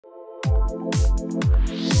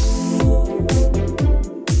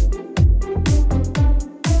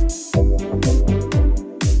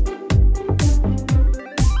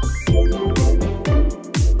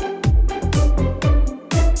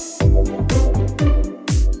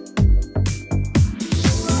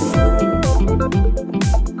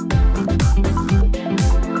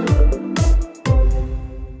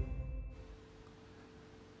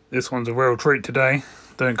This one's a real treat today.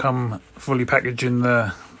 Don't come fully packaged in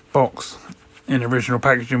the box in original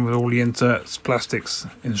packaging with all the inserts, plastics,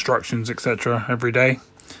 instructions, etc. every day.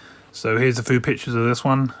 So here's a few pictures of this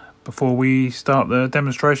one before we start the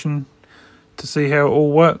demonstration to see how it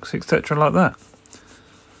all works, etc. like that.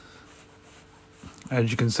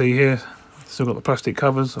 As you can see here, still got the plastic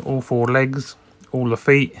covers, all 4 legs, all the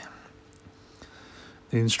feet,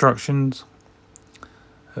 the instructions.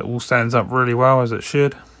 It all stands up really well, as it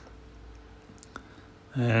should.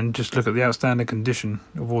 And just look at the outstanding condition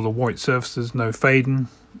of all the white surfaces, no fading,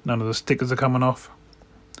 none of the stickers are coming off,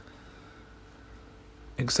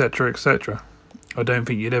 etc, etc. I don't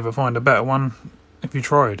think you'd ever find a better one if you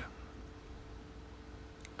tried.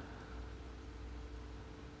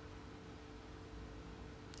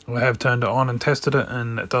 I have turned it on and tested it,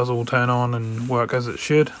 and it does all turn on and work as it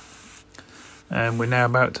should. And we're now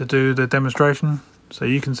about to do the demonstration so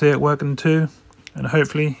you can see it working too. And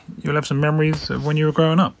hopefully you'll have some memories of when you were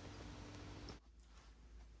growing up.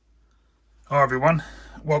 Hi everyone,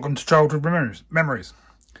 welcome to Childhood Memories.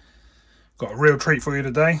 Got a real treat for you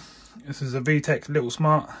today. This is a Vtech Little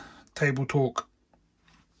Smart Table Talk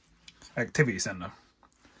Activity Centre.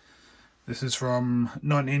 This is from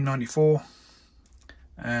 1994,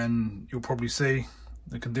 and you'll probably see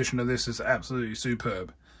the condition of this is absolutely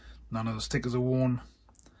superb. None of the stickers are worn.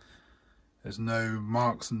 There's no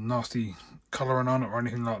marks and nasty colouring on it or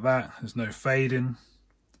anything like that. There's no fading.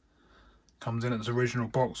 Comes in its original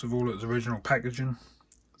box with all its original packaging.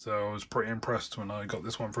 So I was pretty impressed when I got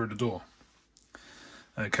this one through the door.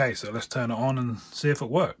 Okay, so let's turn it on and see if it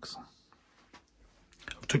works.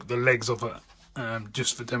 I took the legs off it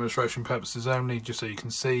just for demonstration purposes only, just so you can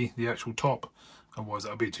see the actual top. Otherwise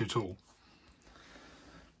that'll be too tall.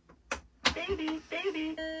 Baby.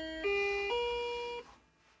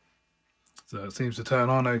 So it seems to turn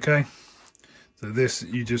on okay. So this,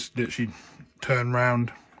 you just literally turn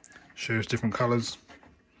round, shows different colours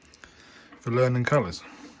for learning colours.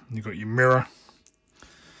 You've got your mirror,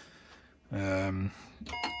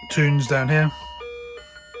 tunes down here.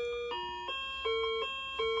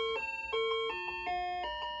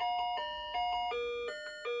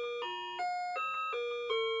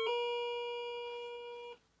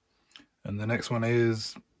 And the next one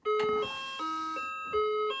is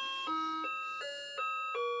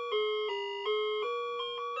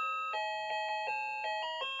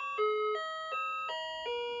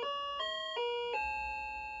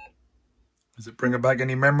Does it bring back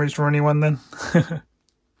any memories for anyone then?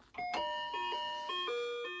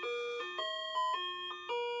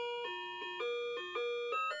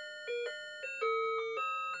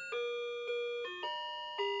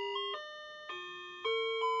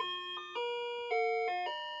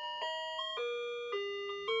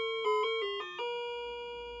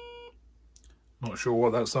 Not sure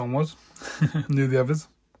what that song was. Knew the others.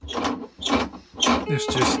 This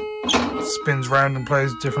just spins round and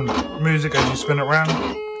plays different music as you spin it round.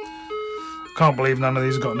 Can't believe none of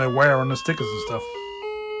these have got no wear on the stickers and stuff.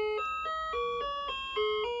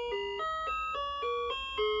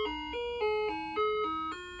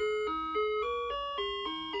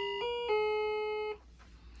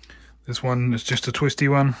 This one is just a twisty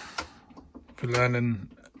one for learning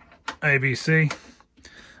ABC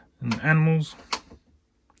and animals.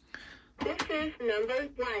 This is number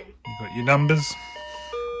 1. You've got your numbers.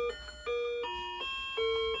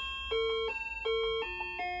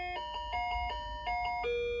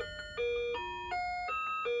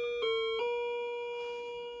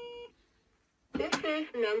 This is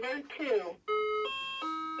number 2.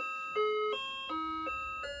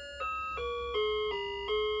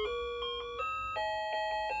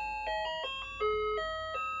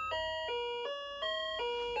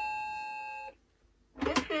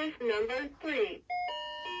 This is number 3.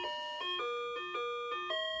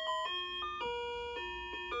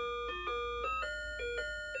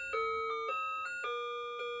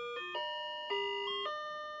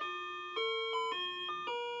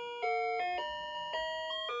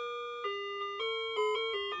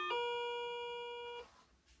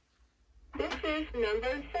 This is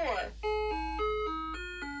number 4.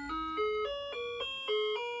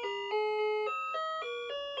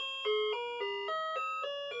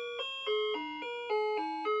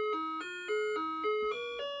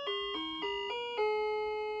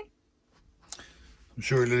 I'm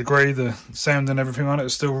sure you'll agree the sound and everything on it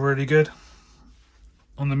is still really good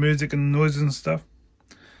on the music and noises and stuff.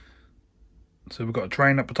 So we've got a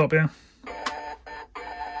train up the top here.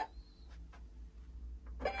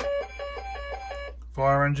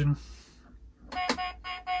 Fire engine.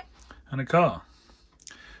 And a car.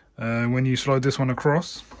 When you slide this one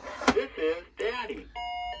across, This is Daddy.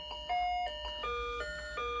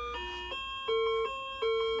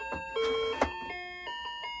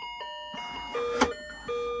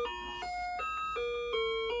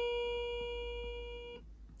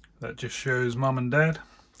 that just shows mum and dad.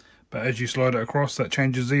 But as you slide it across, that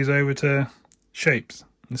changes these over to shapes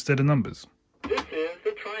instead of numbers. This is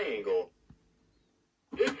the triangle.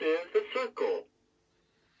 This is the circle.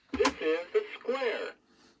 This is the square.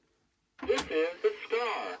 This is the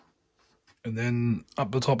star. And then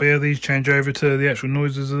up the top here, these change over to the actual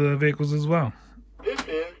noises of the vehicles as well. This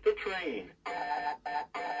is the train.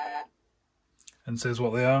 And says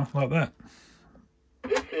what they are, like that.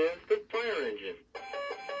 This is the fire engine.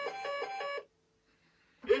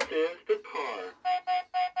 This is the car.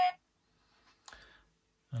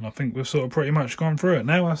 And I think we've sort of pretty much gone through it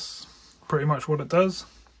now. That's pretty much what it does.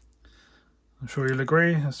 I'm sure you'll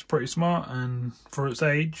agree, it's pretty smart, and for its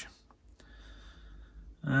age,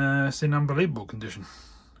 it's in unbelievable condition.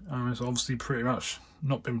 It's obviously pretty much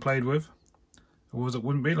not been played with, otherwise it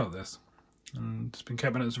wouldn't be like this. And it's been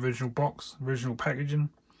kept in its original box, original packaging,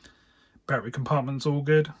 battery compartment's all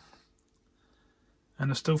good,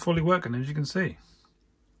 and it's still fully working, as you can see.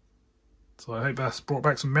 So I hope that's brought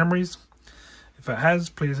back some memories. If it has,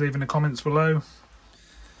 please leave in the comments below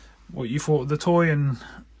what you thought of the toy and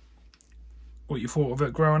what you thought of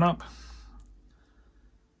it growing up.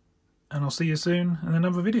 And I'll see you soon in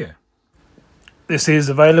another video. This is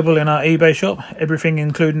available in our eBay shop, everything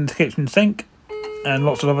including the kitchen sink, and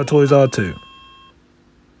lots of other toys are too.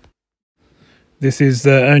 This is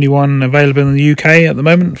the only one available in the UK at the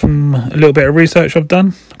moment from a little bit of research I've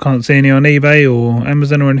done. I can't see any on eBay or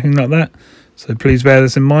Amazon or anything like that, so please bear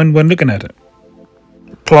this in mind when looking at it.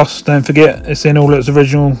 Plus, don't forget, it's in all its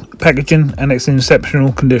original packaging and it's in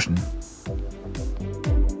exceptional condition.